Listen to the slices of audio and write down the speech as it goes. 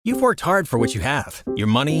You've worked hard for what you have. Your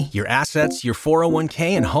money, your assets, your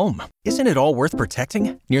 401k, and home. Isn't it all worth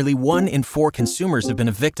protecting? Nearly 1 in 4 consumers have been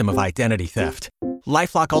a victim of identity theft.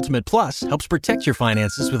 LifeLock Ultimate Plus helps protect your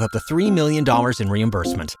finances with up to $3 million in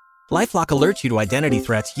reimbursement. LifeLock alerts you to identity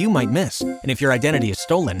threats you might miss. And if your identity is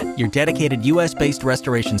stolen, your dedicated U.S.-based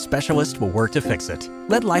restoration specialist will work to fix it.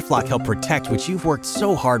 Let LifeLock help protect what you've worked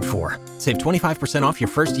so hard for. Save 25% off your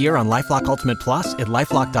first year on LifeLock Ultimate Plus at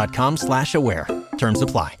LifeLock.com/aware. Terms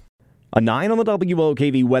apply. A 9 on the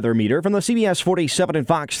WOKV weather meter from the CBS 47 and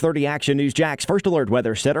Fox 30 Action News Jax First Alert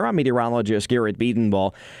Weather Center. I'm meteorologist Garrett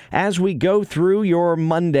Beadenball. As we go through your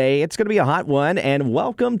Monday, it's going to be a hot one, and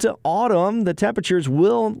welcome to autumn. The temperatures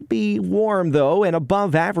will be warm, though, and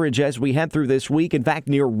above average as we head through this week. In fact,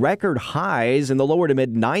 near record highs in the lower to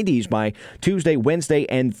mid-90s by Tuesday, Wednesday,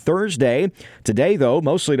 and Thursday. Today, though,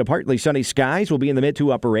 mostly to partly sunny skies. Will be in the mid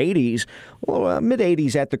to upper 80s. Well,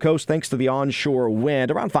 mid-80s at the coast thanks to the onshore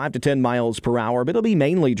wind, around 5 to 10 miles per hour, but it'll be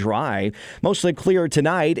mainly dry. Mostly clear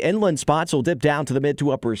tonight. Inland spots will dip down to the mid to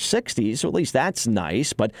upper 60s, so at least that's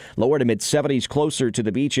nice, but lower to mid 70s closer to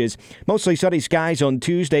the beaches. Mostly sunny skies on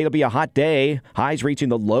Tuesday. It'll be a hot day. Highs reaching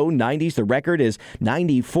the low 90s. The record is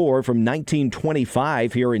 94 from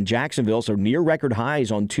 1925 here in Jacksonville, so near record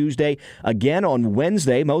highs on Tuesday. Again on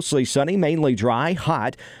Wednesday, mostly sunny, mainly dry,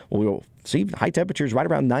 hot. We'll see high temperatures right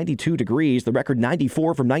around 92 degrees. The record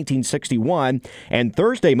 94 from 1961. And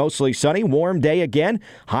Thursday, mostly sunny, warm day again.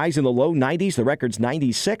 Highs in the low 90s. The record's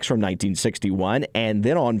 96 from 1961. And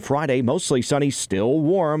then on Friday, mostly sunny, still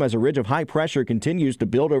warm as a ridge of high pressure continues to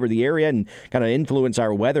build over the area and kind of influence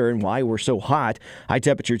our weather and why we're so hot. High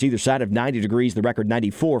temperatures either side of 90 degrees. The record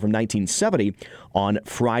 94 from 1970 on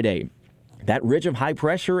Friday. That ridge of high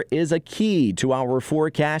pressure is a key to our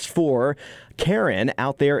forecast for Karen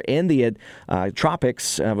out there in the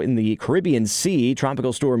tropics, in the Caribbean Sea.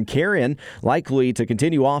 Tropical storm Karen likely to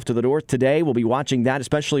continue off to the north today. We'll be watching that,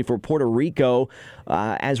 especially for Puerto Rico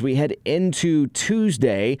as we head into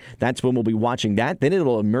Tuesday. That's when we'll be watching that. Then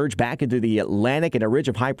it'll emerge back into the Atlantic, and a ridge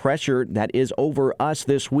of high pressure that is over us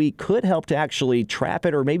this week could help to actually trap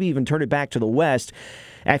it or maybe even turn it back to the west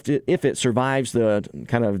if it survives the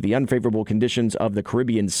kind of the unfavorable conditions of the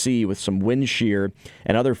Caribbean Sea with some wind shear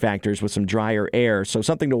and other factors with some drier air. So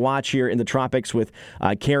something to watch here in the tropics with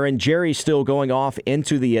Karen. Jerry still going off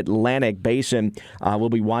into the Atlantic basin. We'll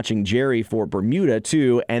be watching Jerry for Bermuda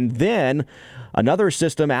too. And then another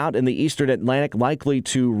system out in the eastern Atlantic likely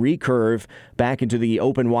to recurve back into the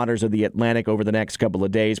open waters of the Atlantic over the next couple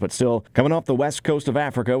of days. But still, coming off the west coast of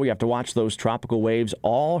Africa, we have to watch those tropical waves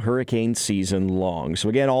all hurricane season long.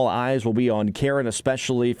 So again, all eyes will be on Karen,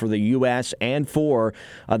 especially for the U.S. and for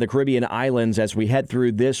the Caribbean islands as we head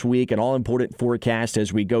through this week. An all-important forecast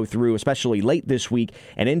as we go through, especially late this week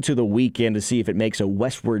and into the weekend, to see if it makes a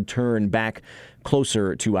westward turn back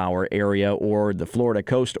closer to our area or the Florida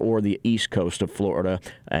coast or the east coast of Florida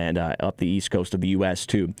and up the east coast of the U.S.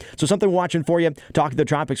 too. So something watching for you. Talking the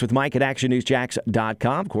tropics with Mike at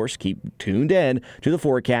ActionNewsJax.com. Of course, keep tuned in to the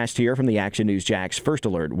forecast here from the Action News Jax First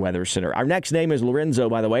Alert Weather Center. Our next name is Lorenzo,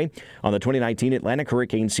 by the way, on the 2019 Atlantic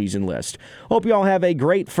Hurricane Season list. Hope you all have a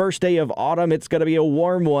great first day of autumn. It's going to be a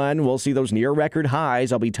warm one. We'll see those near record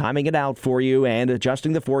highs. I'll be timing it out for you and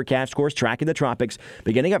adjusting the forecast, of course, tracking the tropics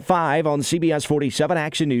beginning at 5 on CBS 47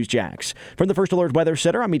 Action News Jax. From the First Alert Weather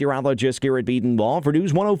Center, I'm meteorologist Garrett Beadenball for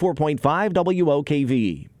News 104.5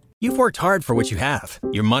 WOKV. You've worked hard for what you have.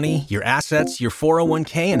 Your money, your assets, your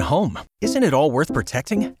 401k, and home. Isn't it all worth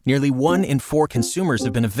protecting? Nearly 1 in 4 consumers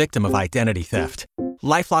have been a victim of identity theft.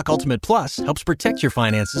 LifeLock Ultimate Plus helps protect your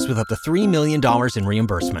finances with up to $3 million in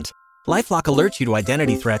reimbursement. LifeLock alerts you to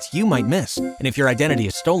identity threats you might miss. And if your identity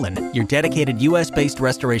is stolen, your dedicated U.S.-based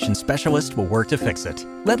restoration specialist will work to fix it.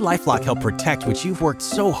 Let LifeLock help protect what you've worked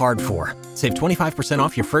so hard for. Save 25%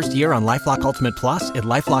 off your first year on LifeLock Ultimate Plus at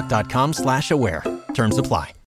LifeLock.com/aware. Terms apply.